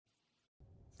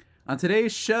On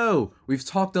today's show, we've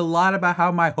talked a lot about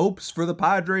how my hopes for the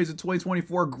Padres in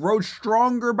 2024 grow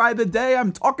stronger by the day.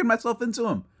 I'm talking myself into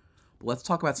them. But let's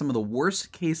talk about some of the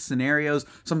worst case scenarios,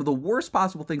 some of the worst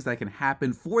possible things that can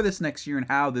happen for this next year and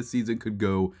how this season could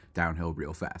go downhill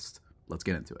real fast. Let's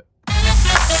get into it.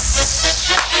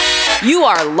 You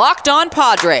are Locked On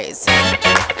Padres,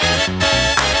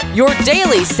 your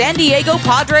daily San Diego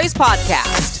Padres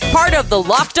podcast. Part of the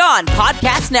Locked On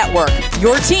Podcast Network,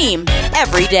 your team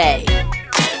every day.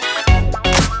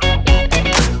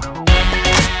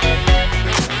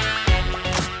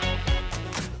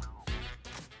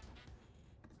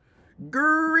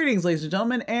 Greetings, ladies and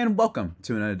gentlemen, and welcome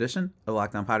to another edition of the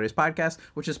Locked On Padres podcast,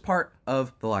 which is part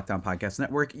of the Locked On Podcast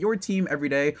Network, your team every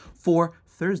day for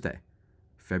Thursday,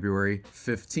 February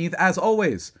 15th. As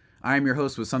always, I am your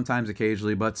host with sometimes,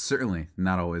 occasionally, but certainly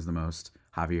not always the most,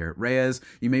 Javier Reyes.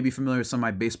 You may be familiar with some of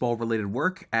my baseball-related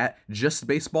work at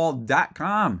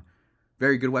justbaseball.com.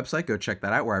 Very good website. Go check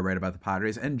that out, where I write about the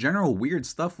Padres and general weird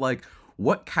stuff like,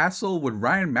 what castle would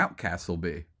Ryan Mountcastle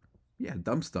be? Yeah,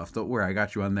 dumb stuff. Don't worry, I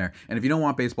got you on there. And if you don't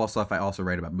want baseball stuff, I also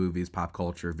write about movies, pop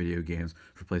culture, video games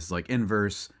for places like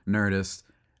Inverse, Nerdist,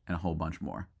 and a whole bunch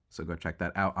more. So go check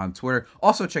that out on Twitter.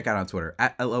 Also check out on Twitter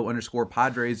at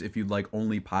 @LO_Padres if you'd like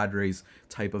only Padres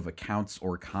type of accounts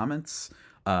or comments.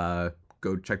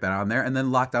 Go check that out on there. And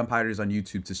then Locked On Padres on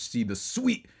YouTube to see the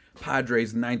sweet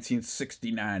Padres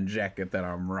 1969 jacket that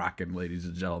I'm rocking, ladies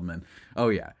and gentlemen. Oh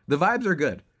yeah, the vibes are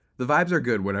good. The vibes are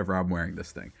good whenever I'm wearing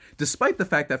this thing. Despite the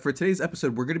fact that for today's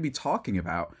episode, we're going to be talking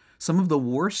about some of the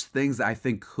worst things that I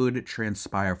think could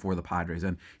transpire for the Padres.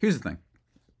 And here's the thing.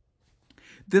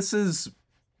 This is,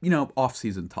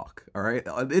 off-season talk, all right?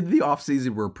 In the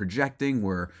off-season, we're projecting,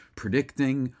 we're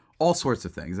predicting, all sorts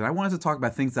of things. And I wanted to talk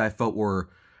about things that I felt were,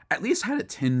 at least had a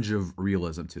tinge of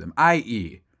realism to them,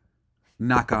 i.e.,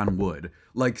 knock on wood.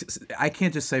 Like, I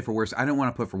can't just say for worst. I don't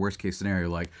want to put for worst case scenario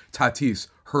like Tatis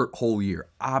hurt whole year.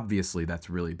 Obviously, that's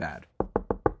really bad.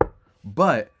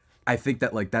 But I think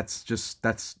that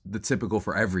that's the typical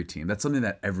for every team. That's something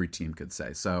that every team could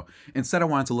say. So instead, I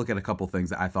wanted to look at a couple things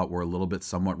that I thought were a little bit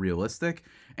somewhat realistic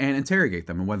and interrogate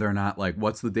them and whether or not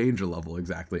what's the danger level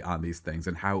exactly on these things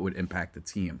and how it would impact the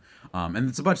team. And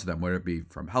it's a bunch of them, whether it be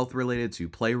from health related to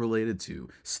play related to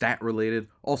stat related,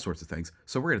 all sorts of things.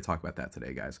 So we're going to talk about that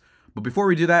today, guys. But before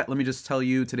we do that, let me just tell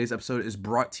you today's episode is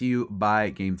brought to you by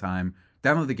Game Time.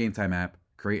 Download the Game Time app,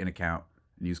 create an account,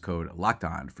 and use code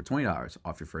LOCKEDON for $20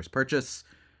 off your first purchase.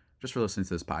 Just for listening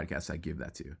to this podcast, I give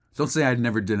that to you. Don't say I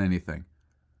never did anything.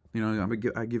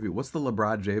 I give you, what's the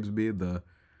LeBron James be? You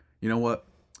know what?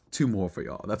 2 more for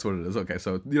y'all. That's what it is. Okay,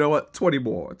 so you know what? 20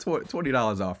 more.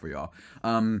 $20 off for y'all.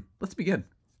 Let's begin,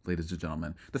 ladies and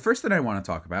gentlemen. The first thing I want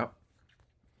to talk about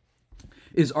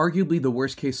is arguably the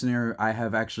worst case scenario I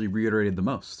have actually reiterated the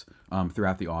most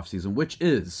throughout the offseason, which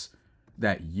is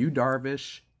that Yu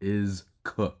Darvish is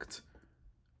cooked.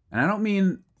 And I don't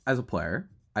mean as a player.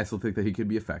 I still think that he could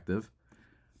be effective.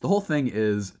 The whole thing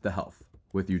is the health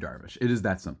with Yu Darvish. It is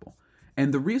that simple.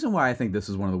 And the reason why I think this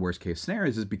is one of the worst case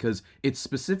scenarios is because it's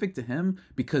specific to him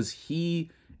because he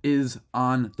is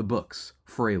on the books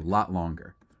for a lot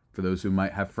longer. For those who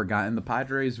might have forgotten, the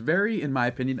Padres very, in my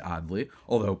opinion, oddly,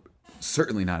 although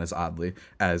certainly not as oddly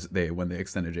as when they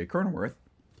extended Jay Cronenworth,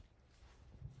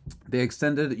 they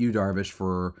extended Yu Darvish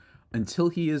for until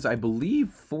he is, I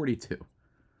believe, 42.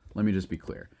 Let me just be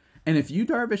clear. And if Yu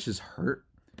Darvish is hurt,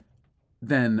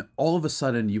 then all of a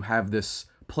sudden you have this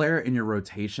player in your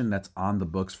rotation that's on the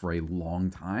books for a long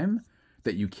time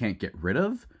that you can't get rid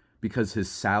of because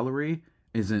his salary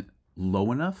isn't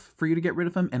low enough for you to get rid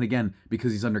of him. And again,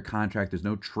 because he's under contract, there's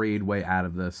no trade way out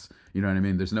of this. You know what I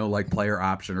mean? There's no player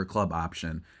option or club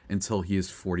option until he is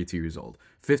 42 years old.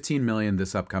 $15 million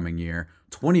this upcoming year,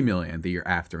 $20 million the year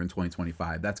after in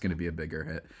 2025. That's going to be a bigger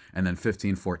hit. And then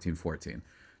 15, 14, 14.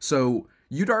 So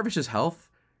Yu Darvish's health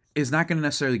is not going to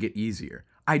necessarily get easier.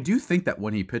 I do think that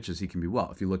when he pitches, he can be well.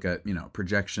 If you look at,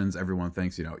 projections, everyone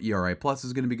thinks, ERA plus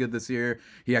is going to be good this year.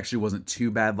 He actually wasn't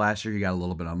too bad last year. He got a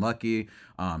little bit unlucky.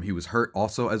 He was hurt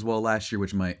also as well last year,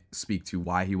 which might speak to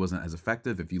why he wasn't as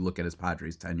effective. If you look at his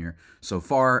Padres tenure so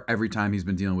far, every time he's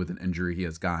been dealing with an injury, he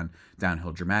has gone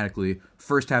downhill dramatically.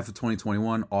 First half of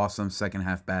 2021, awesome. Second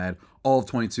half, bad. All of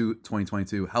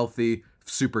 2022, healthy,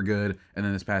 super good. And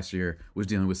then this past year was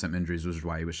dealing with some injuries, which is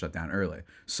why he was shut down early.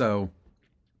 So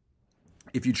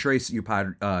if you trace Yu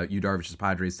Darvish's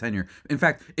Padres tenure, in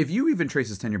fact, if you even trace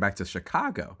his tenure back to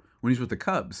Chicago when he's with the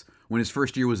Cubs, when his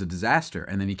first year was a disaster,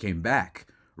 and then he came back,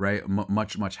 right,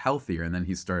 much healthier, and then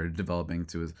he started developing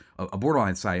to a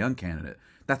borderline Cy Young candidate.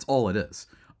 That's all it is.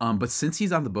 But since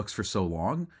he's on the books for so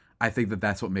long, I think that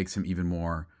that's what makes him even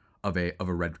more of a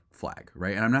red flag,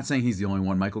 right? And I'm not saying he's the only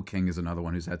one. Michael King is another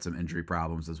one who's had some injury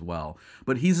problems as well.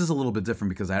 But he's is a little bit different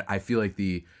because I feel like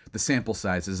the sample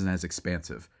size isn't as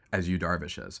expansive as Yu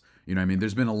Darvish is. You know what I mean?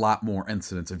 There's been a lot more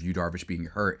incidents of Yu Darvish being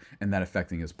hurt and that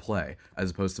affecting his play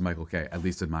as opposed to Michael K, at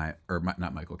least in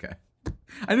not Michael K.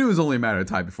 I knew it was only a matter of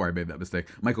time before I made that mistake.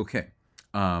 Michael King,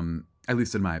 at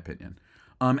least in my opinion.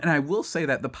 And I will say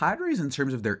that the Padres, in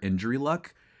terms of their injury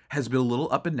luck, has been a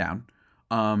little up and down.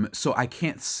 So I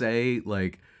can't say,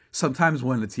 like, sometimes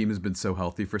when the team has been so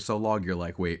healthy for so long, you're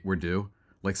like, wait, we're due.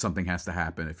 Like, something has to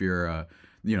happen. If you're,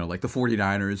 like the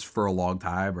 49ers for a long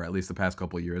time, or at least the past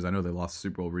couple of years, I know they lost the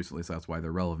Super Bowl recently, so that's why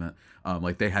they're relevant.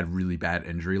 Like, they had really bad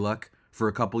injury luck for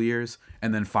a couple years,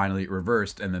 and then finally it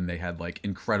reversed, and then they had, like,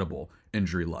 incredible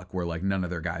injury luck where, like, none of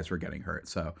their guys were getting hurt.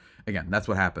 So, again, that's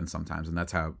what happens sometimes, and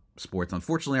that's how sports,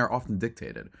 unfortunately, are often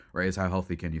dictated, right, is how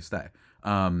healthy can you stay.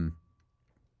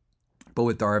 But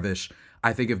with Darvish,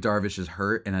 I think if Darvish is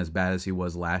hurt and as bad as he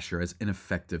was last year, as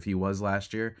ineffective he was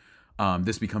last year,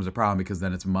 this becomes a problem because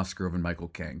then it's Musgrove and Michael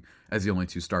King as the only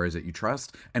two stars that you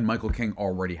trust. And Michael King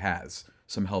already has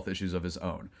some health issues of his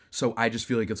own. So I just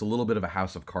feel like it's a little bit of a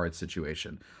house of cards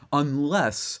situation.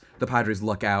 Unless the Padres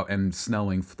luck out and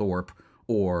Snelling, Thorpe,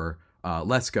 or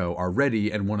Lesko are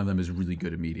ready and one of them is really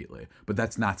good immediately. But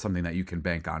that's not something that you can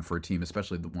bank on for a team,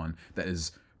 especially the one that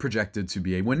is projected to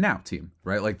be a win now team,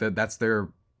 right? Like that's their,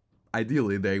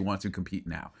 ideally they want to compete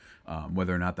now.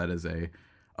 Whether or not that is a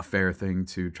fair thing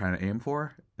to try to aim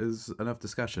for is enough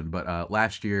discussion. But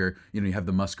last year, you have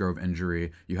the Musgrove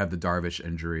injury, you have the Darvish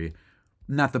injury,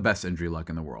 not the best injury luck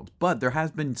in the world, but there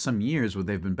has been some years where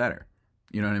they've been better.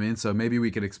 You know what I mean? So maybe we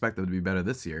could expect them to be better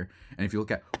this year. And if you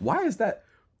look at, why is that?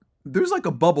 There's like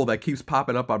a bubble that keeps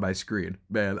popping up on my screen,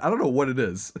 man. I don't know what it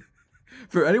is.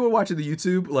 For anyone watching the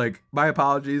YouTube, like, my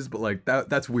apologies, but like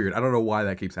that's weird. I don't know why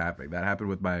that keeps happening. That happened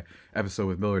with my episode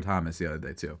with Miller Thomas the other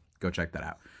day too. Go check that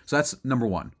out. So that's number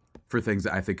one for things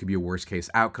that I think could be a worst case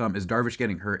outcome is Darvish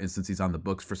getting hurt, and since he's on the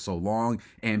books for so long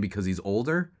and because he's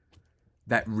older,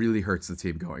 that really hurts the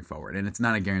team going forward. And it's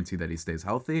not a guarantee that he stays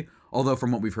healthy, although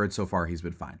from what we've heard so far, he's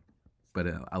been fine. But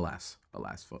alas,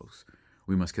 folks,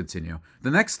 we must continue.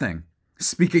 The next thing,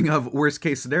 speaking of worst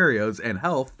case scenarios and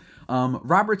health,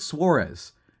 Robert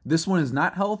Suarez. This one is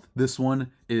not health. This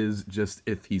one is just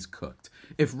if he's cooked.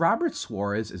 If Robert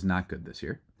Suarez is not good this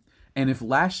year, and if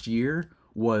last year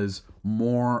was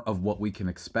more of what we can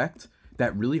expect,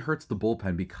 that really hurts the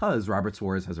bullpen because Robert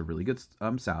Suarez has a really good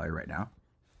salary right now.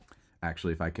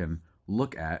 Actually, if I can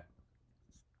look at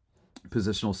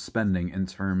positional spending in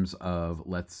terms of,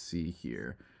 let's see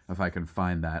here, if I can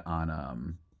find that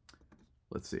on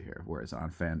let's see here. Where is it?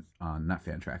 Not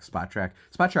Fantrax, Spot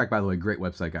Track, by the way, great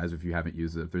website, guys, if you haven't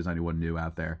used it. If there's anyone new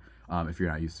out there, if you're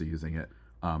not used to using it.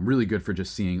 Really good for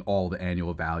just seeing all the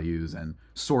annual values and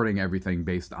sorting everything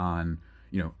based on,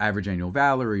 average annual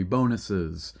salary,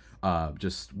 bonuses,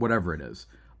 just whatever it is.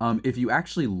 If you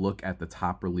actually look at the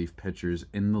top relief pitchers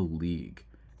in the league,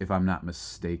 if I'm not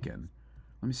mistaken,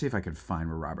 let me see if I can find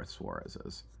where Robert Suarez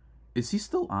is. Is he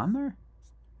still on there?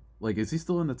 Like, is he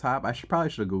still in the top? Probably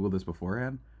should have Googled this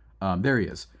beforehand. There he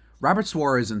is. Robert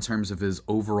Suarez, in terms of his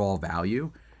overall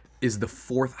value, is the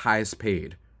fourth highest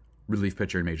paid relief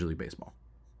pitcher in Major League Baseball.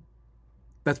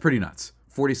 That's pretty nuts.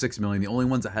 $46 million. The only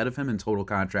ones ahead of him in total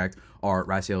contract are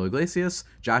Raisel Iglesias,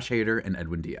 Josh Hader, and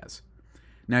Edwin Diaz.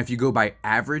 Now, if you go by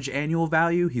average annual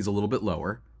value, he's a little bit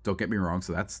lower. Don't get me wrong.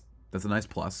 So that's a nice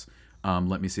plus.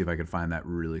 Let me see if I can find that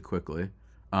really quickly.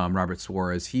 Robert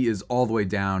Suarez, he is all the way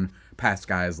down past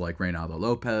guys like Reynaldo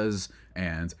Lopez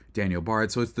and Daniel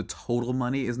Bard. So it's the total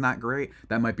money is not great.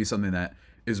 That might be something that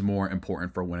is more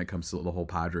important for when it comes to the whole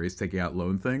Padres taking out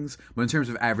loan things. But in terms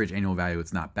of average annual value,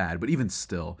 it's not bad. But even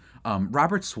still,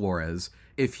 Robert Suarez,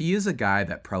 if he is a guy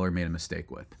that Preller made a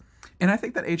mistake with, and I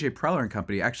think that AJ Preller and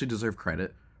company actually deserve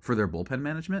credit for their bullpen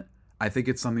management. I think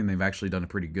it's something they've actually done a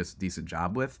pretty good, decent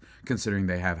job with, considering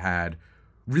they have had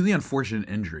really unfortunate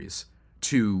injuries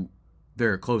to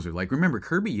their closer. Like, remember,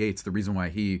 Kirby Yates, the reason why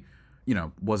he,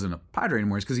 wasn't a Padre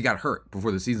anymore is because he got hurt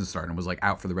before the season started and was, like,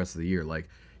 out for the rest of the year. Like,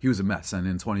 he was a mess. And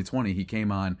in 2020, he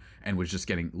came on and was just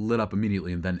getting lit up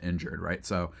immediately and then injured, right?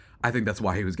 So I think that's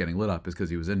why he was getting lit up, is because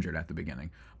he was injured at the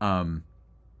beginning.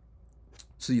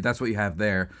 So that's what you have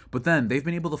there. But then they've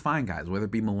been able to find guys, whether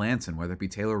it be Melanson, whether it be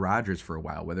Taylor Rogers for a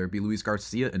while, whether it be Luis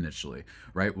Garcia initially,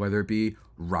 right? Whether it be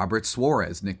Robert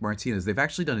Suarez, Nick Martinez. They've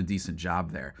actually done a decent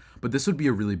job there. But this would be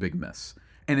a really big miss.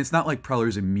 And it's not like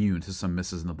Preller's immune to some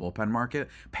misses in the bullpen market.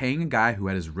 Paying a guy who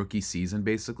had his rookie season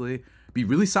basically be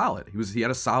really solid. He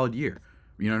had a solid year.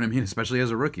 You know what I mean? Especially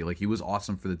as a rookie. Like, he was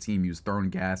awesome for the team. He was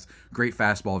throwing gas, great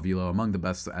fastball velo, among the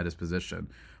best at his position.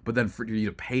 But then for you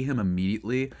to pay him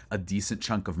immediately a decent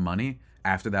chunk of money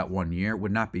after that 1 year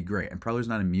would not be great. And Preller's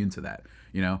not immune to that.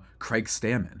 Craig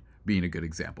Stammen being a good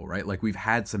example, right? Like, we've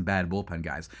had some bad bullpen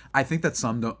guys. I think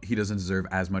that he doesn't deserve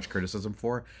as much criticism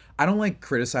for. I don't like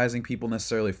criticizing people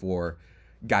necessarily for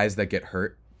guys that get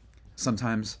hurt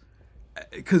sometimes,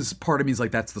 because part of me is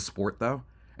like, that's the sport though.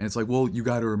 And it's like, well, you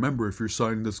got to remember, if you're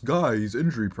signing this guy, he's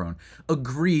injury prone.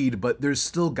 Agreed, but there's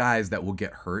still guys that will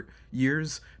get hurt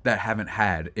years that haven't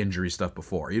had injury stuff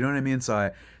before. You know what I mean?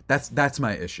 So that's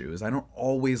my issue, is I don't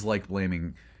always like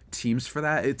blaming teams for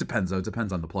that. It depends though. It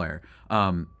depends on the player.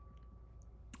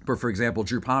 But for example,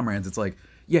 Drew Pomeranz, it's like,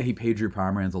 yeah, he paid Drew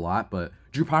Pomeranz a lot, but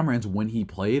Drew Pomeranz, when he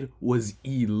played, was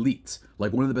elite.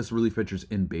 Like, one of the best relief pitchers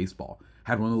in baseball.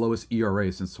 Had one of the lowest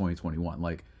ERAs since 2021.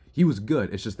 Like, he was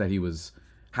good. It's just that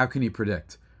how can he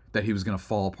predict that he was going to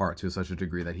fall apart to such a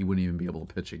degree that he wouldn't even be able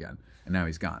to pitch again? And now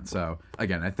he's gone. So,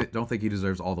 again, I don't think he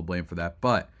deserves all the blame for that.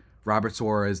 But Robert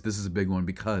Suarez, this is a big one,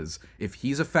 because if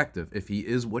he's effective, if he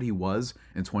is what he was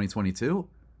in 2022,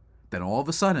 then all of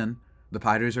a sudden, the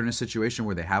Padres are in a situation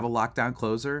where they have a lockdown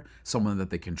closer, someone that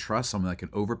they can trust, someone that can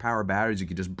overpower batters. You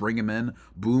can just bring him in.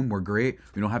 Boom, we're great.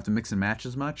 We don't have to mix and match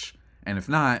as much. And if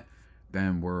not,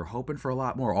 then we're hoping for a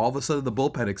lot more. All of a sudden, the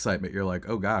bullpen excitement, you're like,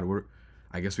 oh, God,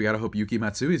 I guess we got to hope Yuki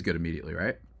Matsui's good immediately,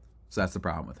 right? So that's the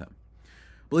problem with him.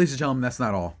 But ladies and gentlemen, that's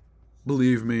not all.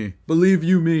 Believe me. Believe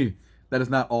you me. That is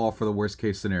not all for the worst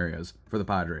case scenarios for the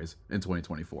Padres in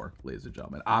 2024, ladies and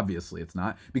gentlemen. Obviously, it's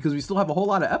not, because we still have a whole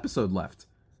lot of episode left.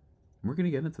 We're going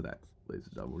to get into that, ladies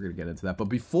and gentlemen. We're going to get into that. But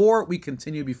before we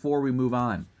continue, before we move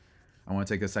on, I want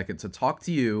to take a second to talk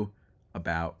to you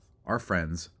about our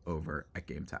friends over at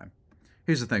Game Time.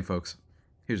 Here's the thing, folks.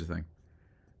 Here's the thing.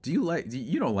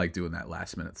 You don't like doing that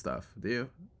last minute stuff, do you?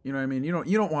 You know what I mean? You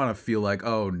don't want to feel like,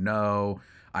 oh no,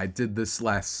 I did this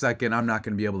last second. I'm not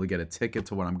going to be able to get a ticket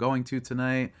to what I'm going to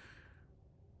tonight.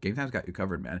 Game Time's got you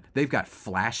covered, man. They've got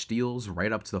flash deals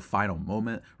right up to the final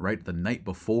moment, right the night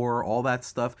before, all that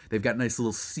stuff. They've got nice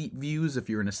little seat views if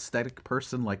you're an aesthetic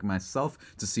person like myself,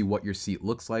 to see what your seat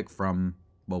looks like from,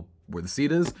 well, where the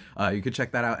seat is. You can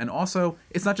check that out. And also,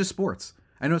 it's not just sports.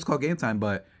 I know it's called Game Time,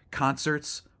 but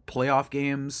concerts, playoff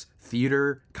games,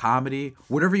 theater, comedy,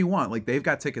 whatever you want. Like, they've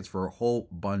got tickets for a whole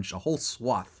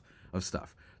swath of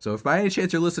stuff. So if by any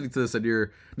chance you're listening to this and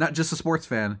you're not just a sports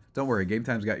fan, don't worry. Game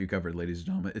Time's got you covered, ladies and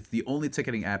gentlemen. It's the only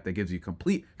ticketing app that gives you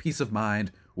complete peace of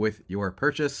mind with your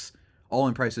purchase.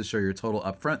 All-in prices show your total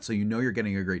up front, so you know you're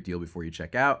getting a great deal before you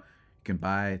check out. You can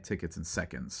buy tickets in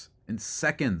seconds. In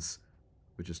seconds,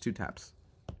 which is 2 taps.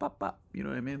 Bop, bop. You know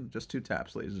what I mean? Just 2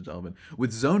 taps, ladies and gentlemen.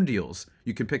 With zone deals,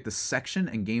 you can pick the section,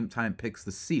 and Game Time picks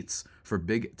the seats for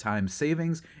big time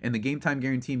savings. And the Game Time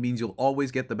guarantee means you'll always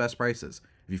get the best prices.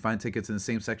 If you find tickets in the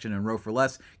same section and row for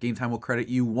less, Game Time will credit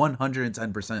you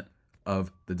 110%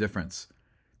 of the difference.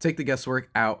 Take the guesswork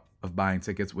out of buying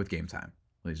tickets with Game Time.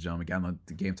 Ladies and gentlemen, download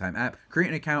the Game Time app, create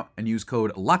an account, and use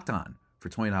code LOCKEDON for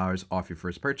 $20 off your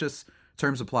first purchase.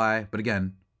 Terms apply, but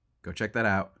again, go check that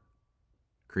out.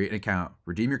 Create an account,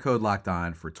 redeem your code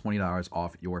LOCKEDON for $20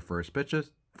 off your first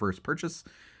purchase.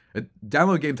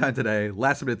 Download Game Time today.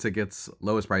 Last minute tickets,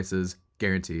 lowest prices,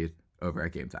 guaranteed, over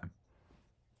at Game Time.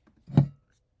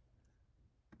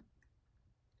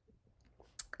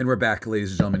 And we're back,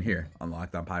 ladies and gentlemen, here on the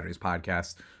Locked On Padres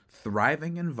podcast,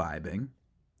 thriving and vibing,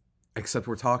 except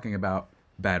we're talking about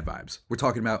bad vibes. We're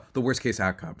talking about the worst case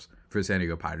outcomes for the San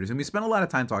Diego Padres. And we spent a lot of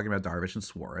time talking about Darvish and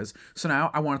Suarez. So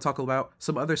now I want to talk about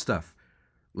some other stuff,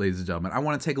 ladies and gentlemen. I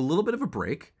want to take a little bit of a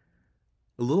break,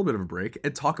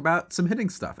 and talk about some hitting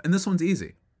stuff. And this one's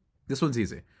easy.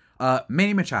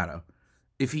 Manny Machado,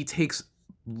 if he takes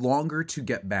longer to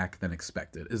get back than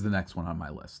expected, is the next one on my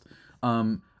list.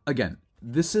 Again,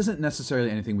 this isn't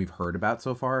necessarily anything we've heard about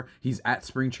so far. He's at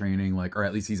spring training, or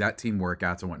at least he's at team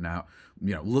workouts and whatnot,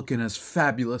 looking as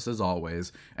fabulous as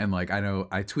always. And I know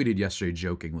I tweeted yesterday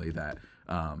jokingly that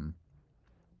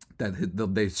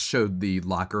they showed the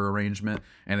locker arrangement,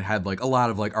 and it had a lot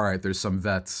of all right, there's some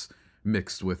vets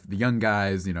mixed with the young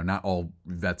guys, not all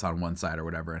vets on one side or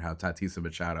whatever, and how Tatis and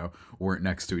Machado weren't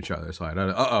next to each other. So I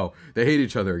don't, they hate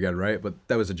each other again, right? But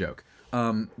that was a joke.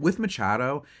 With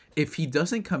Machado, if he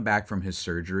doesn't come back from his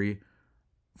surgery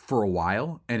for a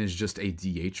while and is just a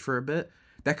DH for a bit,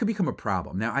 that could become a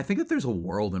problem. Now, I think that there's a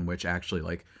world in which actually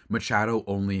Machado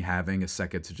only having a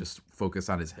second to just focus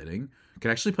on his hitting could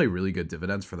actually play really good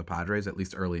dividends for the Padres, at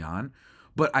least early on.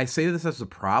 But I say this as a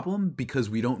problem because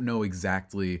we don't know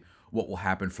exactly what will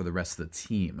happen for the rest of the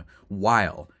team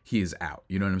while he is out.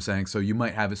 You know what I'm saying? So you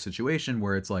might have a situation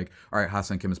where it's like, all right,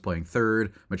 Ha-Seong Kim is playing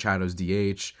third, Machado's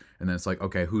DH, and then it's like,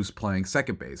 okay, who's playing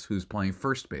second base? Who's playing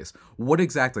first base? What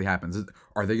exactly happens?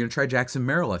 Are they going to try Jackson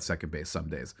Merrill at second base some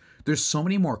days? There's so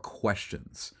many more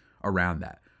questions around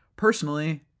that.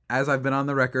 Personally, as I've been on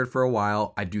the record for a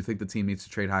while, I do think the team needs to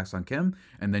trade Ha-Seong Kim,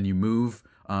 and then you move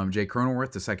Jay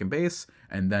Cronenworth to second base,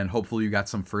 and then hopefully you got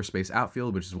some first base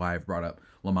outfield, which is why I've brought up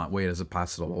Lamont Wade as a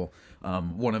possible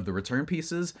one of the return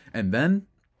pieces. And then,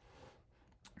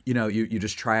 you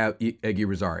just try out Eggy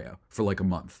Rosario for like a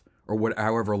month or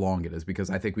however long it is, because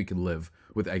I think we can live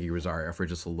with Eggy Rosario for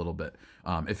just a little bit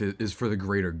if it is for the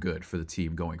greater good for the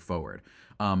team going forward.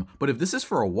 But if this is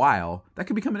for a while, that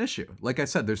could become an issue. Like I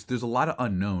said, there's a lot of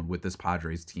unknown with this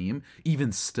Padres team,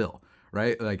 even still,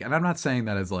 right? Like, and I'm not saying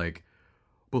that as like,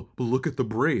 but look at the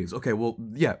Braves. Okay, well,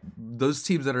 yeah, those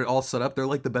teams that are all set up, they're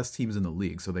like the best teams in the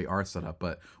league, so they are set up.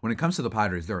 But when it comes to the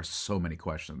Padres, there are so many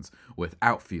questions with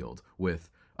outfield, with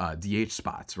DH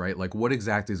spots, right? Like, what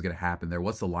exactly is going to happen there?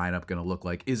 What's the lineup going to look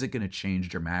like? Is it going to change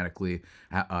dramatically,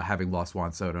 having lost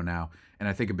Juan Soto now? And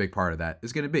I think a big part of that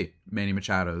is going to be Manny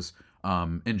Machado's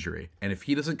injury. And if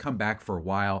he doesn't come back for a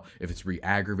while, if it's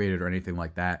re-aggravated or anything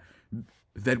like that,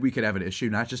 then we could have an issue,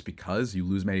 not just because you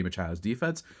lose Manny Machado's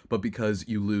defense, but because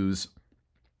you lose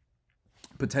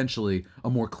potentially a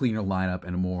more cleaner lineup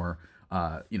and a more,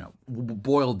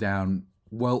 boiled down,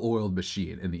 well-oiled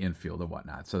machine in the infield and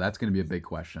whatnot. So that's going to be a big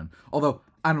question. Although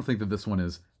I don't think that this one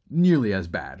is nearly as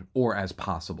bad or as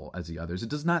possible as the others. It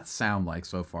does not sound like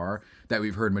so far that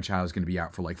we've heard Machado is going to be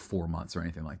out for like 4 months or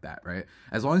anything like that, right?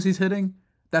 As long as he's hitting,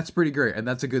 that's pretty great. And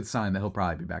that's a good sign that he'll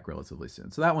probably be back relatively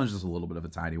soon. So that one's just a little bit of a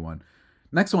tiny one.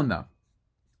 Next one, though.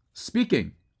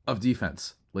 Speaking of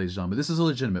defense, ladies and gentlemen, this is a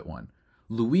legitimate one.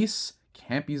 Luis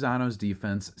Campusano's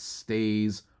defense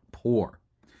stays poor.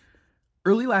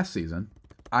 Early last season,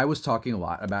 I was talking a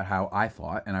lot about how I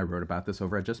thought, and I wrote about this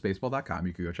over at justbaseball.com,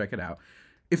 you can go check it out,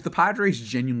 if the Padres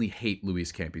genuinely hate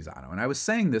Luis Campusano. And I was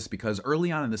saying this because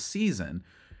early on in the season,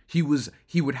 he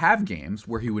would have games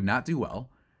where he would not do well,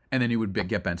 and then he would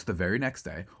get benched the very next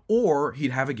day. Or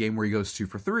he'd have a game where he goes 2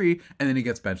 for 3, and then he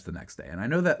gets benched the next day. And I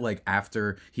know that, like,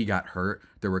 after he got hurt,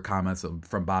 there were comments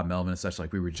from Bob Melvin and such,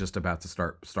 like, we were just about to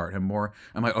start him more.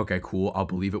 I'm like, okay, cool. I'll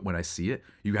believe it when I see it.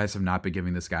 You guys have not been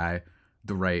giving this guy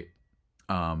the right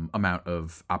amount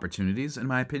of opportunities, in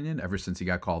my opinion, ever since he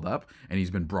got called up. And he's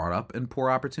been brought up in poor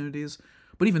opportunities.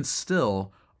 But even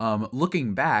still,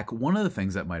 looking back, one of the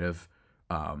things that might have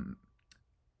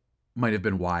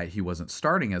been why he wasn't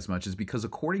starting as much is because,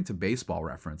 according to Baseball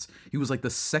Reference, he was like the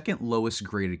second lowest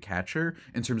graded catcher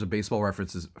in terms of Baseball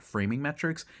Reference's framing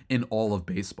metrics in all of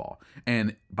baseball.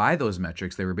 And by those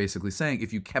metrics, they were basically saying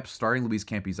if you kept starting Luis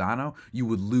Campusano, you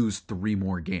would lose 3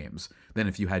 more games than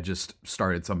if you had just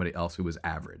started somebody else who was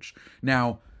average.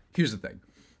 Now, here's the thing.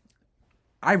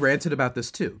 I ranted about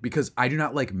this too, because I do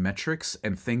not like metrics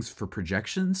and things for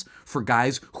projections for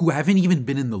guys who haven't even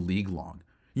been in the league long.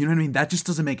 You know what I mean? That just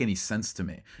doesn't make any sense to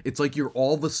me. It's like you're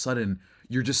all of a sudden,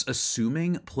 you're just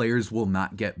assuming players will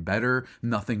not get better,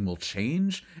 nothing will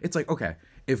change. It's like, okay,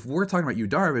 if we're talking about Yu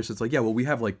Darvish, it's like, yeah, well, we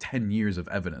have like 10 years of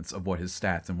evidence of what his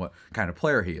stats and what kind of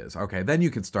player he is. Okay, then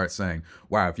you can start saying,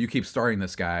 wow, if you keep starting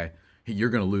this guy, you're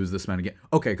going to lose this amount again.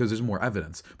 Okay, because there's more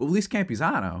evidence. But at least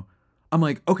Campusano, I'm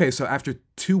like, okay, so after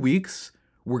 2 weeks,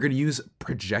 we're going to use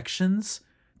projections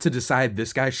to decide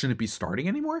this guy shouldn't be starting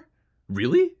anymore?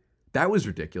 Really? That was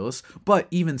ridiculous. But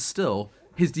even still,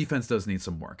 his defense does need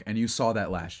some work. And you saw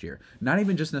that last year. Not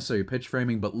even just necessarily pitch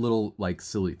framing, but little, like,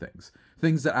 silly things.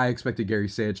 Things that I expected Gary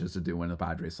Sanchez to do when the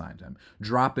Padres signed him.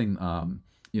 Dropping,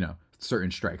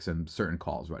 certain strikes and certain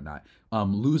calls, whatnot.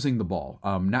 Losing the ball.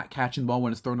 Not catching the ball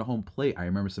when it's thrown to home plate. I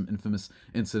remember some infamous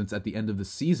incidents at the end of the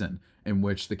season in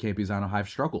which the Campusano Hive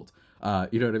struggled.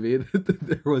 You know what I mean?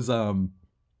 There was a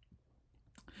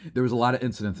lot of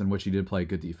incidents in which he did play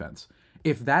good defense.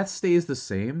 If that stays the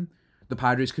same, the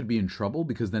Padres could be in trouble,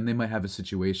 because then they might have a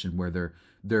situation where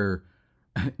they're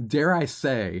dare I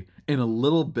say, in a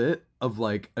little bit of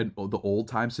like the old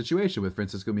time situation with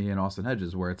Francisco Mejia and Austin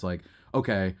Hedges, where it's like,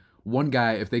 okay, one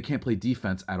guy, if they can't play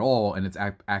defense at all and it's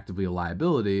actively a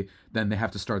liability, then they have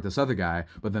to start this other guy.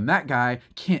 But then that guy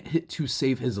can't hit to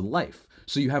save his life.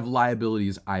 So you have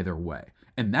liabilities either way.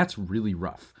 And that's really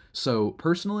rough. So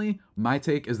personally, my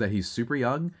take is that he's super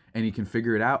young and he can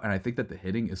figure it out. And I think that the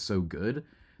hitting is so good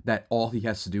that all he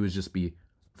has to do is just be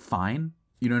fine.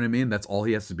 You know what I mean? That's all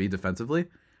he has to be defensively.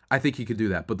 I think he could do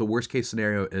that. But the worst case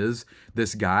scenario is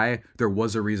this guy, there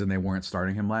was a reason they weren't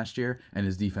starting him last year, and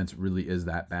his defense really is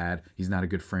that bad. He's not a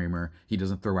good framer. He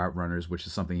doesn't throw out runners, which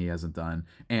is something he hasn't done.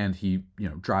 And he,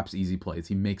 drops easy plays.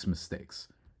 He makes mistakes.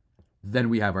 Then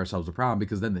we have ourselves a problem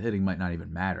because then the hitting might not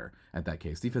even matter at that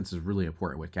case. Defense is really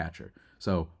important with catcher.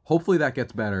 So hopefully that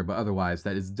gets better, but otherwise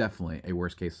that is definitely a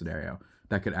worst case scenario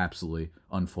that could absolutely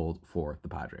unfold for the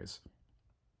Padres.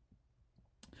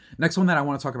 Next one that I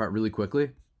want to talk about really quickly,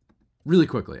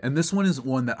 and this one is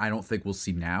one that I don't think we'll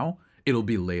see now. It'll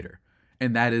be later,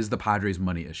 and that is the Padres'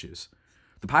 money issues.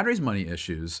 The Padres' money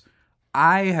issues,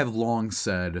 I have long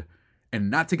said, and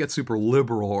not to get super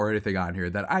liberal or anything on here,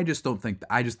 that I just think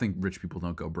rich people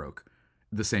don't go broke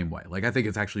the same way. Like, I think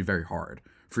it's actually very hard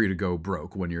for you to go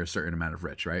broke when you're a certain amount of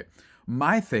rich, right?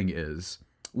 My thing is,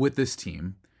 with this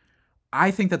team,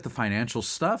 I think that the financial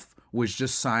stuff was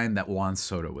just sign that Juan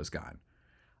Soto was gone.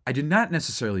 I did not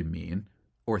necessarily mean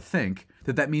or think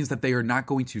that means that they are not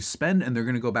going to spend and they're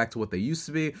going to go back to what they used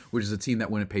to be, which is a team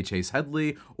that wouldn't pay Chase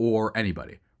Headley or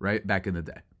anybody, right, back in the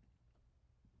day.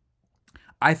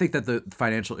 I think that the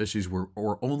financial issues were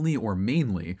only or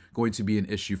mainly going to be an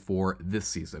issue for this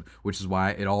season, which is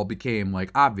why it all became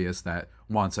obvious that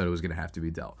Juan Soto was going to have to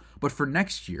be dealt. But for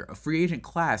next year, a free agent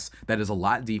class that is a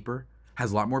lot deeper,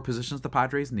 has a lot more positions the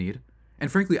Padres need,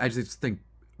 and frankly, I just think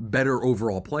better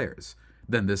overall players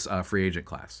than this free agent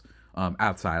class.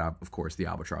 Outside of course, the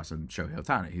Albatross and Shohei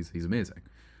Ohtani. He's amazing.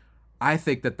 I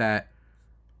think that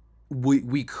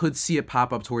we could see it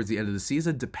pop up towards the end of the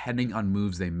season, depending on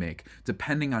moves they make,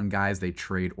 depending on guys they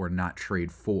trade or not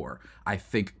trade for. I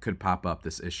think could pop up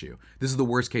this issue. This is the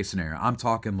worst case scenario. I'm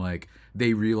talking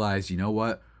they realize, you know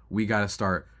what, we got to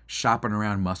start shopping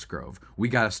around Musgrove. We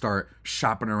got to start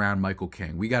shopping around Michael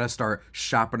King. We got to start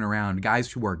shopping around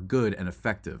guys who are good and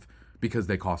effective because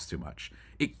they cost too much.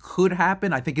 It could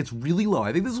happen. I think it's really low.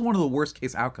 I think this is one of the worst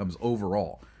case outcomes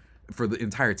overall for the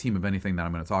entire team of anything that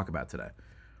I'm going to talk about today.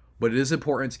 But it is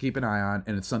important to keep an eye on,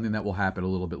 and it's something that will happen a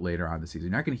little bit later on the season.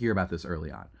 You're not going to hear about this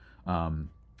early on.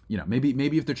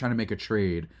 Maybe if they're trying to make a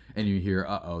trade and you hear,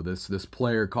 this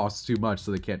player costs too much,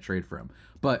 so they can't trade for him.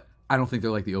 But I don't think they're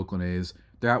like the Oakland A's.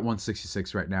 They're at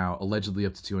 166 right now, allegedly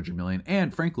up to $200 million.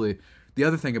 And frankly, the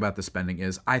other thing about the spending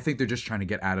is I think they're just trying to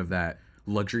get out of that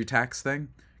luxury tax thing,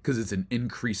 because it's an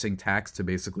increasing tax. To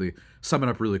basically sum it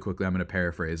up really quickly, I'm going to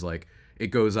paraphrase, it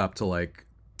goes up to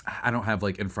I don't have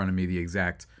in front of me the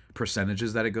exact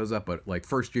percentages that it goes up, but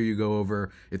first year you go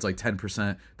over, it's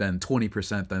 10%, then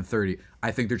 20%, then 30%.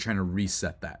 I think they're trying to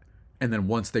reset that. And then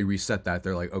once they reset that,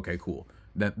 they're okay, cool.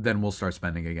 Then we'll start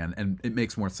spending again. And it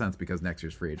makes more sense because next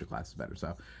year's free agent class is better.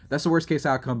 So that's the worst case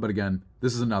outcome. But again,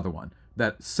 this is another one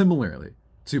that similarly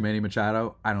to Manny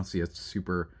Machado, I don't see as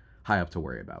super high up to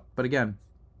worry about. But again,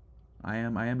 I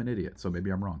am an idiot, so maybe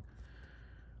I'm wrong.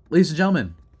 Ladies and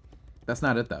gentlemen, that's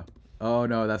not it though. Oh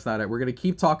no, that's not it. We're going to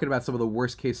keep talking about some of the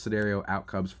worst case scenario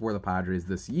outcomes for the Padres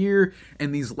this year.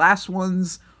 And these last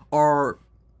ones are,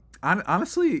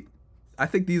 honestly, I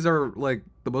think these are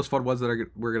the most fun ones that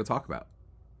we're going to talk about.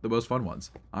 The most fun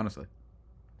ones, honestly.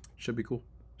 Should be cool.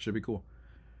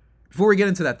 Before we get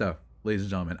into that though, ladies and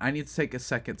gentlemen, I need to take a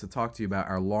second to talk to you about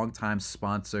our longtime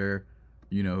sponsor.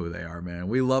 You know who they are, man.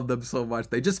 We love them so much.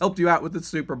 They just helped you out with the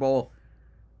Super Bowl.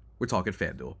 We're talking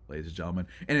FanDuel, ladies and gentlemen.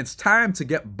 And it's time to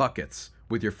get buckets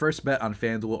with your first bet on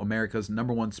FanDuel, America's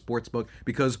 #1 sportsbook,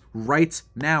 because right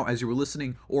now, as you were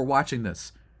listening or watching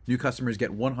this, new customers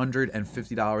get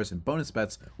 $150 in bonus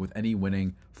bets with any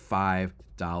winning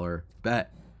 $5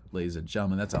 bet. Ladies and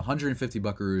gentlemen, that's 150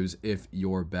 buckaroos if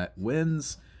your bet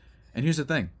wins. And here's the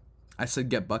thing. I said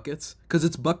get buckets because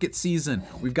it's bucket season.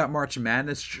 We've got March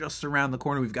Madness just around the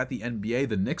corner. We've got the NBA.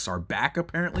 The Knicks are back,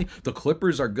 apparently. The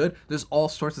Clippers are good. There's all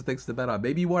sorts of things to bet on.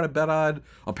 Maybe you want to bet on,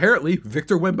 apparently,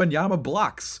 Victor Wembanyama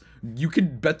blocks. You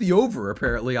can bet the over,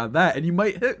 apparently, on that, and you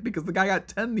might hit because the guy got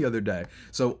 10 the other day.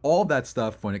 So all that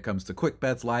stuff when it comes to quick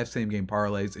bets, live same-game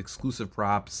parlays, exclusive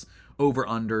props,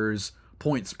 over-unders,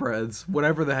 point spreads,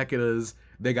 whatever the heck it is,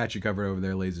 they got you covered over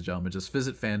there, ladies and gentlemen. Just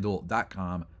visit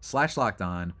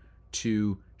FanDuel.com/lockedon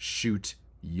to shoot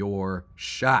your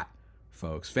shot,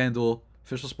 folks. FanDuel,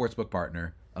 official sportsbook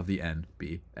partner of the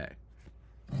NBA.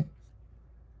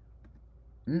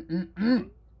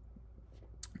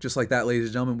 Just like that, ladies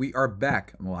and gentlemen, we are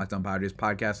back on the Locked On Padres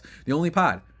podcast, the only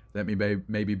pod that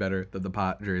may be better than the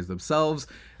Padres themselves.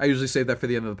 I usually save that for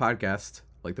the end of the podcast,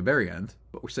 like the very end,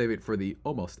 but we're saving it for the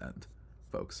almost end,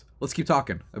 folks. Let's keep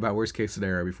talking about worst case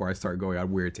scenario before I start going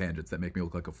on weird tangents that make me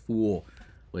look like a fool,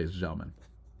 ladies and gentlemen.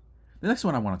 The next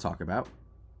one I want to talk about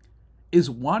is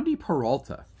Wandy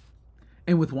Peralta.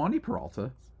 And with Wandy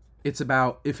Peralta, it's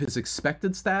about if his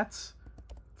expected stats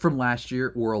from last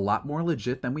year were a lot more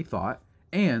legit than we thought,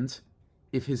 and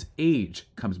if his age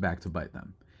comes back to bite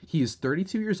them. He is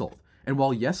 32 years old. And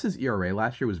while, yes, his ERA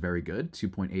last year was very good,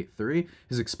 2.83,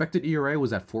 his expected ERA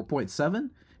was at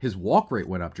 4.7. His walk rate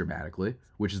went up dramatically,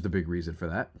 which is the big reason for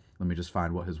that. Let me just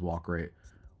find what his walk rate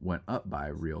went up by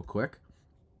real quick.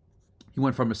 He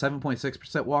went from a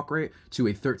 7.6% walk rate to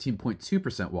a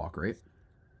 13.2% walk rate.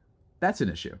 That's an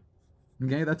issue.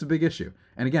 Okay, that's a big issue.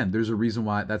 And again, there's a reason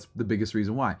why. That's the biggest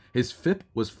reason why. His FIP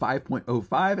was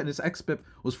 5.05 and his xFIP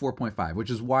was 4.5,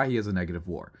 which is why he has a negative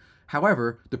WAR.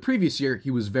 However, the previous year, he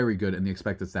was very good and the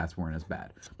expected stats weren't as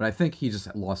bad. But I think he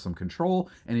just lost some control,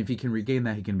 and if he can regain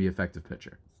that, he can be an effective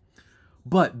pitcher.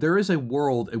 But there is a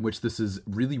world in which this is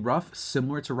really rough,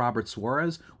 similar to Robert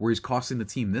Suarez, where he's costing the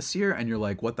team this year, and you're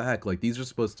like, what the heck? Like, these are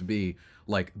supposed to be,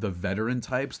 like, the veteran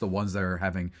types, the ones that are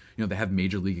having, they have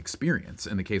major league experience,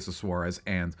 in the case of Suarez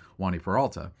and Wandy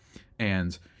Peralta.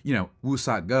 And,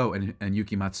 Woo-Sat Go and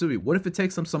Yuki Matsui, what if it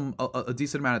takes them a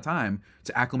decent amount of time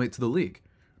to acclimate to the league?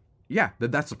 Yeah,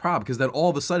 that's the problem, because then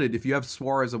all of a sudden, if you have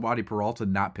Suarez and Wandy Peralta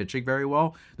not pitching very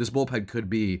well, this bullpen could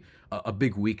be a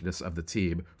big weakness of the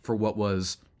team for what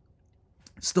was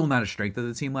still not a strength of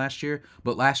the team last year.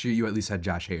 But last year, you at least had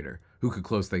Josh Hader, who could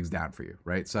close things down for you,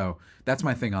 right? So that's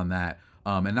my thing on that.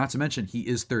 And not to mention, he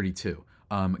is 32.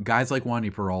 Guys like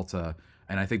Wandy Peralta,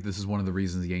 and I think this is one of the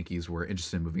reasons the Yankees were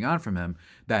interested in moving on from him,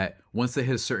 that once they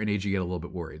hit a certain age, you get a little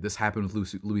bit worried. This happened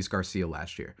with Luis Garcia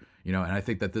last year, and I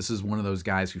think that this is one of those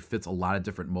guys who fits a lot of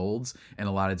different molds and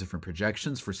a lot of different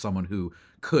projections for someone who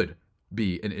could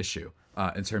be an issue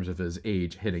in terms of his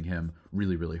age hitting him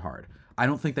really, really hard. I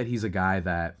don't think that he's a guy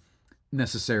that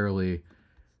necessarily,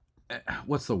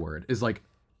 is like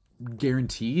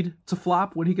guaranteed to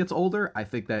flop when he gets older. I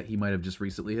think that he might have just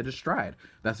recently hit his stride.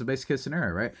 That's the best case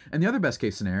scenario, right? And the other best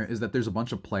case scenario is that there's a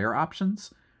bunch of player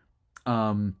options.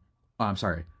 I'm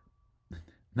sorry.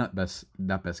 Not best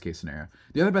case scenario.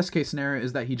 The other best case scenario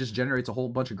is that he just generates a whole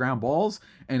bunch of ground balls,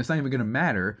 and it's not even going to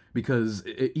matter because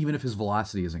even if his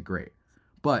velocity isn't great.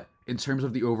 But in terms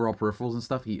of the overall peripherals and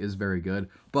stuff, he is very good.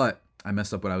 But I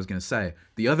messed up what I was going to say.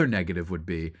 The other negative would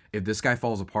be if this guy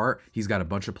falls apart, he's got a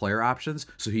bunch of player options,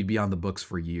 so he'd be on the books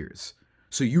for years.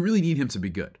 So you really need him to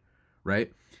be good,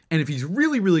 right? And if he's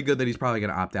really, really good, then he's probably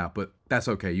going to opt out. But that's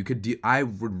okay. You could. I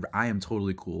am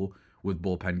totally cool with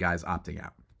bullpen guys opting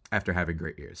out after having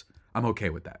great years. I'm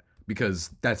okay with that because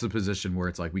that's a position where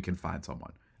it's like we can find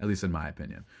someone, at least in my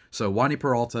opinion. So Wandy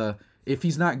Peralta, if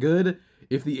he's not good,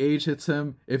 if the age hits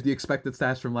him, if the expected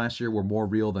stats from last year were more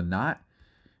real than not,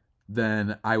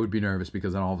 then I would be nervous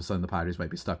because then all of a sudden the Padres might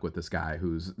be stuck with this guy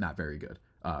who's not very good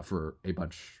for a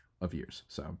bunch of years.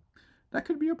 So that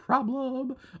could be a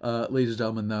problem. Ladies and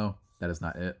gentlemen, though, that is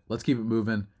not it. Let's keep it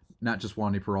moving. Not just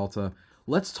Wandy Peralta.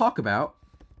 Let's talk about,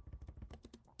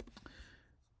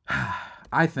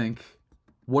 I think,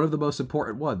 one of the most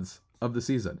important ones of the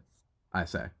season, I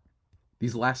say.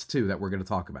 These last two that we're going to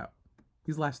talk about.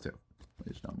 These last two.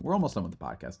 Ladies and gentlemen, we're almost done with the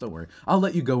podcast. Don't worry. I'll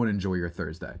let you go and enjoy your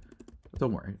Thursday.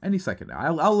 Don't worry. Any second now.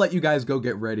 I'll let you guys go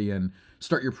get ready and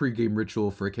start your pregame ritual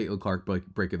for a Caitlin Clark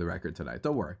breaking the record tonight.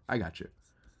 Don't worry. I got you.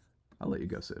 I'll let you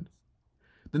go soon.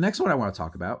 The next one I want to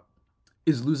talk about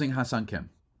is losing Ha-Seong Kim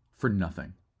for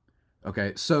nothing.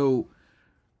 Okay, so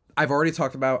I've already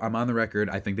talked about, I'm on the record,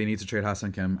 I think they need to trade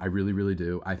Ha-Seong Kim. I really, really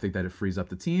do. I think that it frees up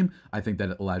the team. I think that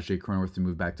it allows Jake Cronenworth to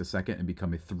move back to second and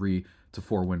become a 3 to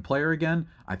 4 win player again.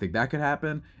 I think that could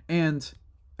happen. And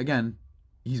again,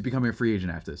 he's becoming a free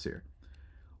agent after this year.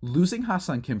 Losing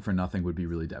Ha-Seong Kim for nothing would be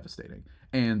really devastating.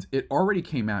 And it already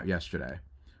came out yesterday,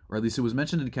 or at least it was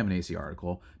mentioned in the Kevin Acee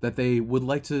article, that they would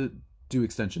like to do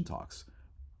extension talks.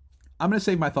 I'm going to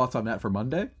save my thoughts on that for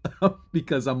Monday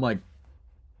because I'm like,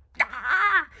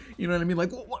 you know what I mean?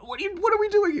 Like, what are we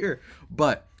doing here?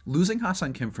 But losing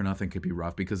Ha-Seong Kim for nothing could be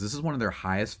rough because this is one of their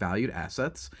highest valued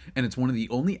assets, and it's one of the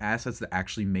only assets that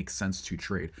actually makes sense to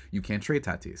trade. You can't trade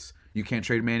Tatis. You can't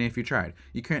trade Manny if you tried.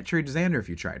 You can't trade Xander if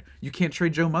you tried. You can't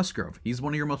trade Joe Musgrove. He's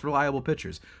one of your most reliable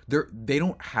pitchers. They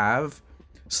don't have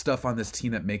stuff on this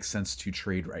team that makes sense to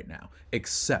trade right now,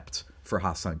 except for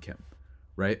Ha-Seong Kim,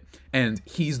 right? And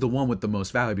he's the one with the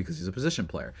most value because he's a position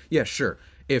player. Yeah, sure.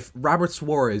 If Robert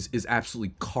Suarez is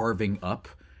absolutely carving up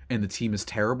and the team is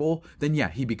terrible, then yeah,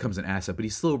 he becomes an asset, but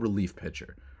he's still a relief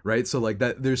pitcher, right? So like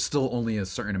that, there's still only a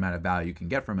certain amount of value you can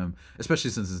get from him, especially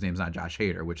since his name's not Josh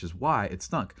Hader, which is why it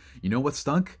stunk. You know what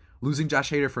stunk? Losing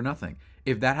Josh Hader for nothing.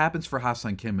 If that happens for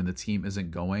Ha-Seong Kim and the team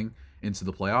isn't going into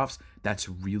the playoffs, that's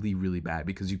really, really bad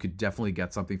because you could definitely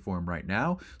get something for him right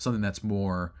now, something that's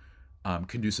more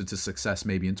conducive to success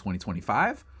maybe in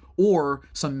 2025, or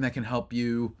something that can help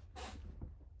you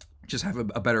just have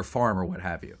a better farm or what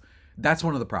have you. That's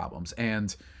one of the problems.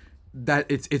 And that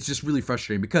it's just really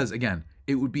frustrating because, again,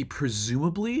 it would be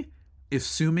presumably,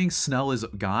 assuming Snell is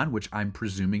gone, which I'm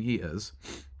presuming he is.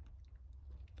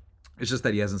 It's just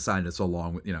that he hasn't signed it so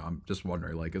long. I'm just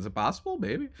wondering, like, is it possible?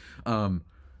 Maybe.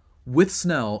 With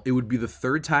Snell, it would be the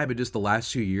third time in just the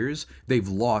last 2 years they've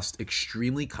lost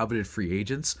extremely coveted free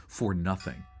agents for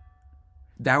nothing.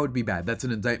 That would be bad. That's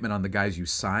an indictment on the guys you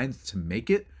signed to make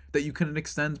it, that you couldn't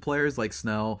extend players like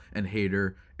Snell and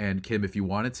Hader and Kim if you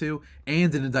wanted to,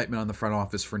 and an indictment on the front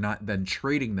office for not then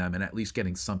trading them and at least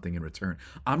getting something in return.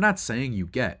 I'm not saying you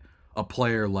get a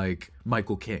player like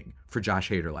Michael King for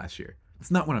Josh Hader last year. That's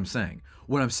not what I'm saying.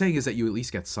 What I'm saying is that you at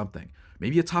least get something.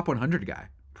 Maybe a top 100 guy,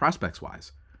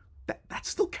 prospects-wise. That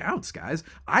still counts, guys.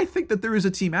 I think that there is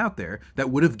a team out there that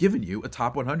would have given you a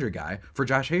top 100 guy for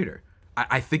Josh Hader.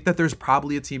 I think that there's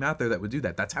probably a team out there that would do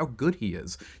that. That's how good he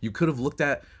is. You could have looked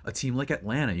at a team like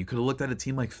Atlanta. You could have looked at a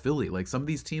team like Philly. Like some of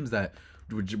these teams that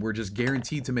were just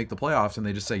guaranteed to make the playoffs, and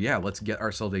they just say, yeah, let's get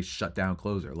ourselves a shutdown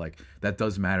closer. Like, that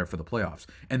does matter for the playoffs.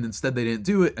 And instead they didn't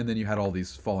do it, and then you had all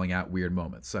these falling out weird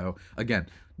moments. So, again,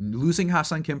 losing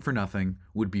Ha-Seong Kim for nothing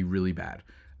would be really bad.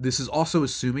 This is also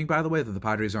assuming, by the way, that the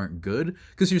Padres aren't good.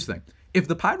 Because here's the thing. If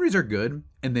the Padres are good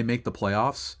and they make the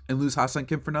playoffs and lose Ha-Seong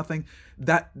Kim for nothing,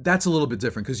 that's a little bit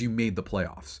different because you made the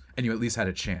playoffs and you at least had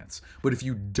a chance. But if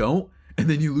you don't and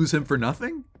then you lose him for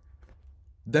nothing,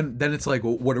 then it's like,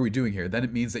 well, what are we doing here? Then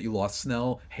it means that you lost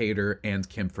Snell, Hader, and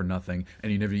Kim for nothing,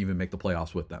 and you never even make the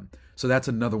playoffs with them. So that's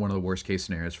another one of the worst case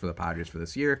scenarios for the Padres for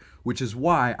this year, which is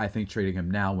why I think trading him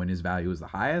now when his value is the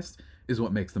highest is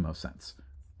what makes the most sense.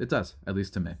 It does, at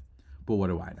least to me. But what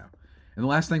do I know? And the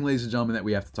last thing, ladies and gentlemen, that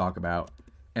we have to talk about,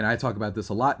 and I talk about this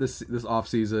a lot this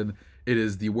offseason, it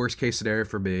is the worst case scenario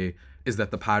for me, is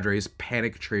that the Padres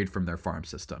panic trade from their farm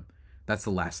system. That's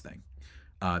the last thing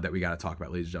that we got to talk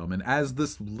about, ladies and gentlemen, as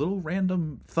this little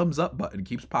random thumbs up button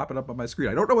keeps popping up on my screen.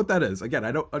 I don't know what that is. Again,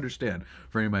 I don't understand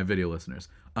for any of my video listeners.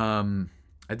 I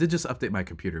did just update my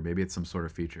computer. Maybe it's some sort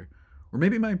of feature. Or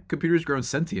maybe my computer's grown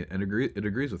sentient and it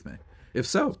agrees with me. If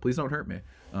so, please don't hurt me.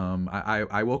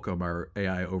 I welcome our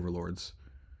AI overlords.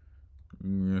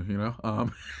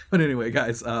 But anyway,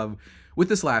 guys, with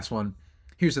this last one,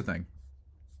 here's the thing.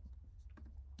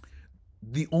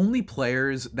 The only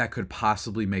players that could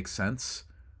possibly make sense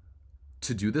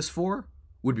to do this for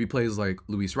would be players like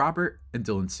Luis Robert and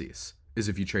Dylan Cease, is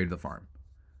if you traded the farm.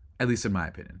 At least in my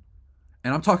opinion.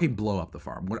 And I'm talking blow up the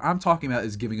farm. What I'm talking about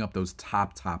is giving up those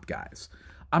top guys.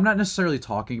 I'm not necessarily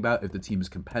talking about if the team is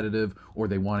competitive or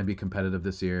they want to be competitive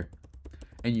this year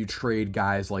and you trade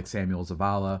guys like Samuel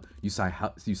Zavala, you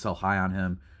sell high on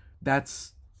him.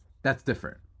 That's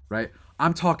different, right?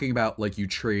 I'm talking about like you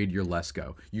trade your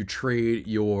Lesko. You trade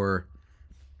your,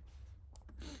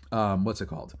 what's it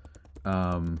called?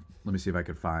 Let me see if I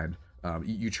could find.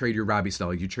 You trade your Robbie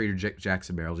Snell, you trade your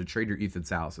Jackson Merrills, you trade your Ethan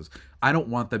Salases. I don't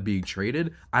want them being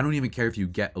traded. I don't even care if you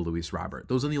get a Luis Robert.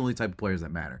 Those are the only type of players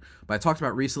that matter. But I talked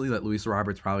about recently that Luis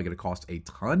Robert's probably going to cost a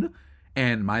ton.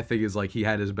 And my thing is like he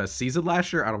had his best season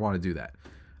last year. I don't want to do that.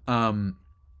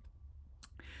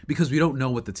 Because we don't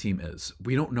know what the team is.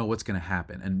 We don't know what's going to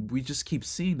happen. And we just keep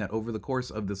seeing that over the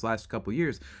course of this last couple of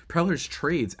years. Preller's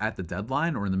trades at the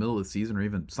deadline or in the middle of the season or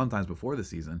even sometimes before the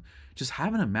season just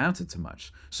haven't amounted to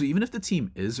much. So even if the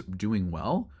team is doing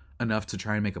well enough to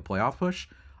try and make a playoff push,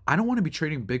 I don't want to be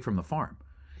trading big from the farm.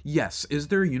 Yes, is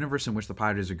there a universe in which the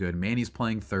Padres are good? Manny's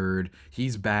playing third.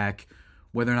 He's back.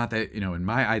 Whether or not that, in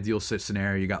my ideal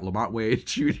scenario, you got Lamont Wade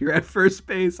Jr. at first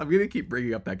base. I'm going to keep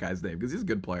bringing up that guy's name because he's a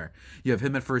good player. You have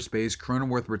him at first base.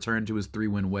 Cronenworth returned to his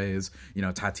 3-win ways.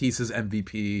 Tatis is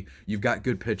MVP. You've got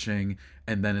good pitching.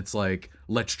 And then it's like,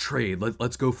 let's trade.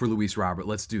 Let's go for Luis Robert.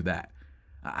 Let's do that.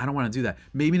 I don't want to do that.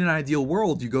 Maybe in an ideal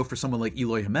world, you go for someone like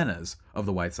Eloy Jimenez of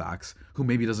the White Sox, who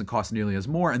maybe doesn't cost nearly as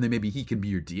more, and then maybe he can be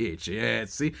your DH. Yeah,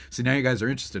 see, now you guys are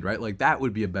interested, right? Like that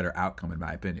would be a better outcome in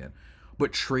my opinion.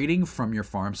 But trading from your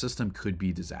farm system could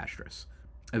be disastrous,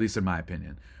 at least in my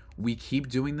opinion. We keep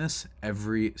doing this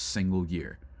every single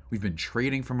year. We've been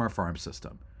trading from our farm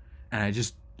system. And I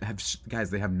just have,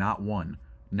 guys, they have not won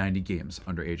 90 games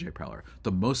under AJ Preller.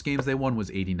 The most games they won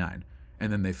was 89.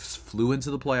 And then they flew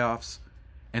into the playoffs.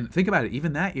 And think about it,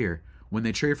 even that year, when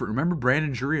they traded for, remember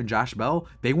Brandon Drury and Josh Bell?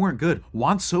 They weren't good.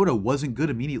 Juan Soto wasn't good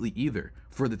immediately either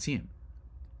for the team.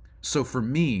 So for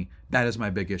me, that is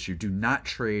my big issue. Do not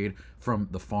trade from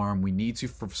the farm. We need to,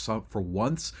 for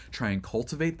once, try and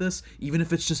cultivate this, even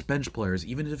if it's just bench players,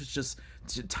 even if it's just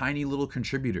tiny little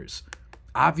contributors.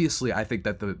 Obviously, I think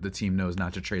that the team knows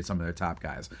not to trade some of their top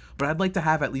guys, but I'd like to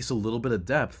have at least a little bit of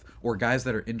depth or guys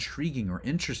that are intriguing or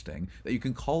interesting that you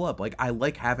can call up. Like, I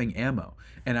like having ammo.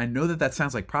 And I know that that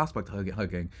sounds like prospect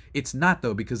hugging. It's not,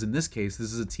 though, because in this case,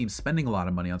 this is a team spending a lot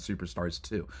of money on superstars,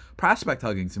 too. Prospect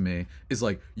hugging, to me, is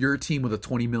like you're a team with a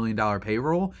 $20 million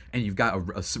payroll, and you've got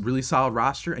a really solid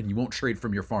roster, and you won't trade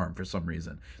from your farm for some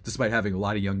reason, despite having a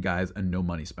lot of young guys and no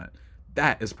money spent.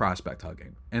 That is prospect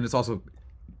hugging. And it's also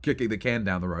kicking the can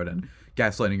down the road and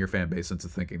gaslighting your fan base into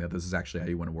thinking that this is actually how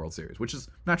you win a World Series, which is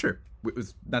not true.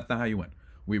 That's not how you win.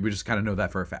 We just kind of know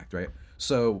that for a fact, right?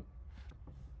 So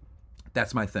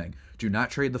that's my thing. Do not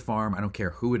trade the farm. I don't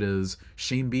care who it is.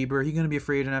 Shane Bieber, he's going to be a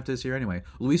free agent after this year anyway.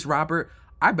 Luis Robert,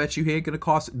 I bet you he ain't going to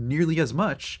cost nearly as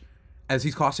much as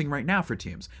he's costing right now for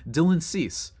teams. Dylan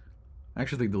Cease. I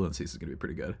actually think Dylan Cease is going to be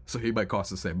pretty good, so he might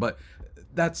cost the same. But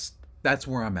that's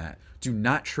where I'm at. Do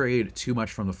not trade too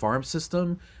much from the farm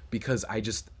system because I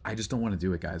just don't want to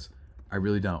do it, guys. I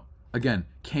really don't. Again,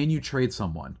 can you trade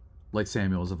someone like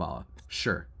Samuel Zavala?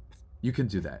 Sure. You can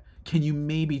do that. Can you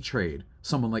maybe trade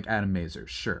someone like Adam Mazur?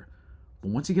 Sure.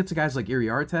 But once you get to guys like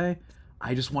Iriarte,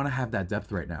 I just want to have that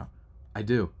depth right now. I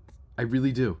do. I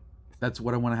really do. That's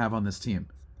what I want to have on this team.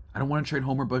 I don't want to trade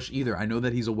Homer Bush either. I know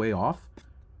that he's a way off,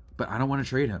 but I don't want to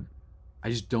trade him. I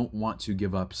just don't want to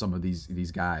give up some of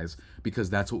these guys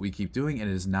because that's what we keep doing, and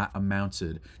it has not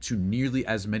amounted to nearly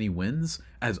as many wins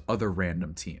as other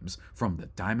random teams, from the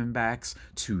Diamondbacks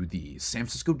to the San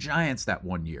Francisco Giants that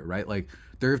one year, right? Like,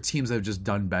 there are teams that have just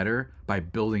done better by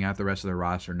building out the rest of their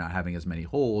roster, not having as many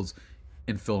holes,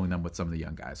 and filling them with some of the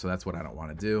young guys. So that's what I don't want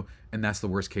to do, and that's the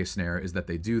worst case scenario, is that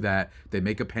they do that, they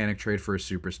make a panic trade for a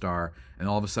superstar, and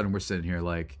all of a sudden we're sitting here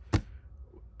like,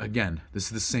 again, this is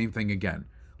the same thing again.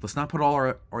 Let's not put all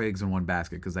our eggs in one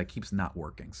basket because that keeps not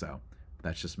working. So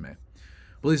that's just me.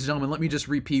 But ladies and gentlemen, let me just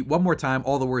repeat one more time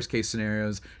all the worst case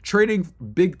scenarios. Trading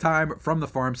big time from the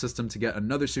farm system to get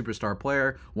another superstar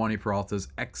player. Wandy Peralta's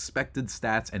expected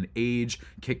stats and age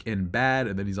kick in bad,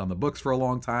 and then he's on the books for a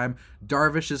long time.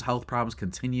 Darvish's health problems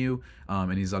continue,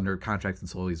 and he's under contract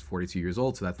until he's 42 years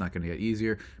old, so that's not going to get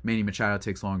easier. Manny Machado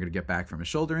takes longer to get back from his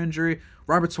shoulder injury.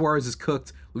 Robert Suarez is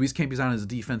cooked. Luis Campusano's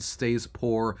defense stays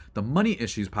poor. The money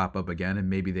issues pop up again,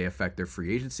 and maybe they affect their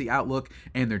free agency outlook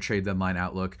and their trade deadline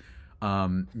outlook.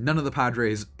 None of the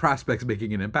Padres prospects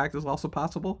making an impact is also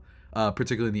possible,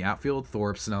 particularly in the outfield.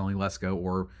 Thorpe, Snelling, Lesko,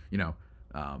 or,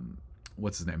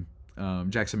 what's his name?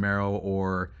 Jackson Merrill,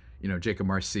 or, Jacob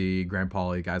Marcy, Grant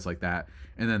Pauly, guys like that.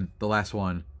 And then the last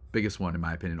one, biggest one in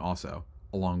my opinion also,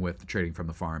 along with trading from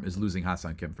the farm, is losing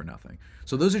Ha-Seong Kim for nothing.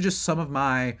 So those are just some of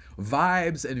my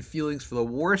vibes and feelings for the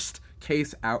worst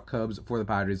case outcomes for the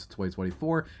Padres of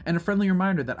 2024. And a friendly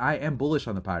reminder that I am bullish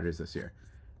on the Padres this year.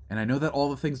 And I know that all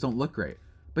the things don't look great.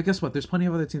 But guess what? There's plenty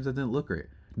of other teams that didn't look great.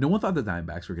 No one thought the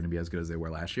Diamondbacks were going to be as good as they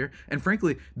were last year. And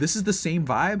frankly, this is the same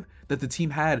vibe that the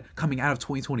team had coming out of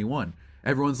 2021.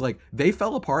 Everyone's like, they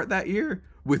fell apart that year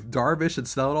with Darvish and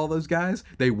Snell and all those guys.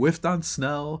 They whiffed on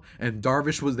Snell, and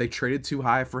they traded too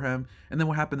high for him. And then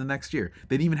what happened the next year?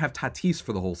 They didn't even have Tatis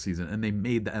for the whole season, and they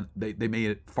made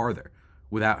it farther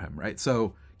without him, right?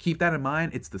 So keep that in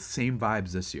mind. It's the same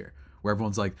vibes this year, where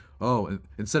everyone's like, oh,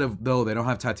 instead of, no, they don't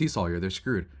have Tatis all year, they're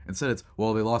screwed. Instead it's,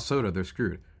 well, they lost Soto, they're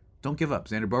screwed. Don't give up.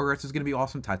 Xander Bogaerts is going to be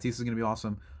awesome. Tatis is going to be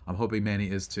awesome. I'm hoping Manny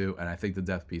is too, and I think the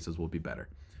depth pieces will be better.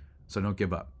 So don't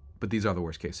give up. But these are the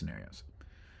worst case scenarios.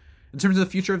 In terms of the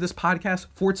future of this podcast,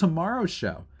 for tomorrow's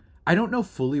show, I don't know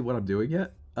fully what I'm doing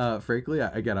yet. Frankly,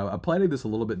 I'm planning this a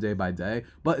little bit day by day,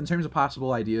 but in terms of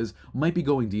possible ideas, might be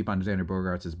going deep on Xander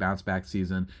Bogaerts' bounce back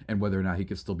season and whether or not he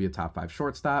could still be a top 5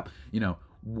 shortstop.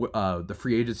 The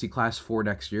free agency class for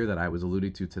next year that I was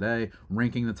alluding to today,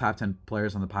 ranking the top 10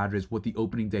 players on the Padres with the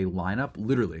opening day lineup,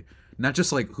 literally, not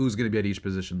just like who's going to be at each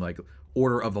position, like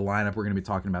order of the lineup. We're going to be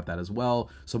talking about that as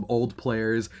well. Some old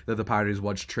players that the Padres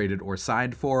once traded or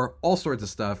signed for, all sorts of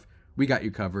stuff. We got you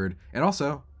covered. And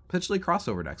also, potentially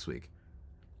crossover next week.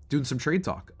 Doing some trade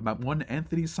talk about one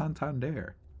Anthony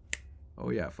Santander.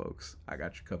 Oh yeah, folks, I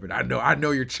got you covered. I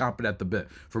know you're chomping at the bit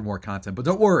for more content, but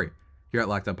don't worry. Here at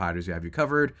Locked On Padres, we have you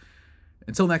covered.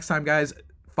 Until next time, guys,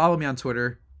 follow me on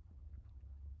Twitter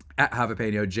at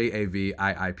Javapeno,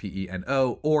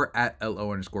 JAVIIPENO, or at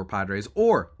LO_Padres,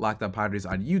 or Locked On Padres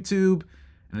on YouTube.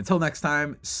 And until next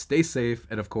time, stay safe,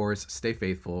 and of course, stay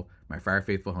faithful, my Fire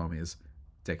Faithful homies.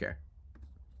 Take care.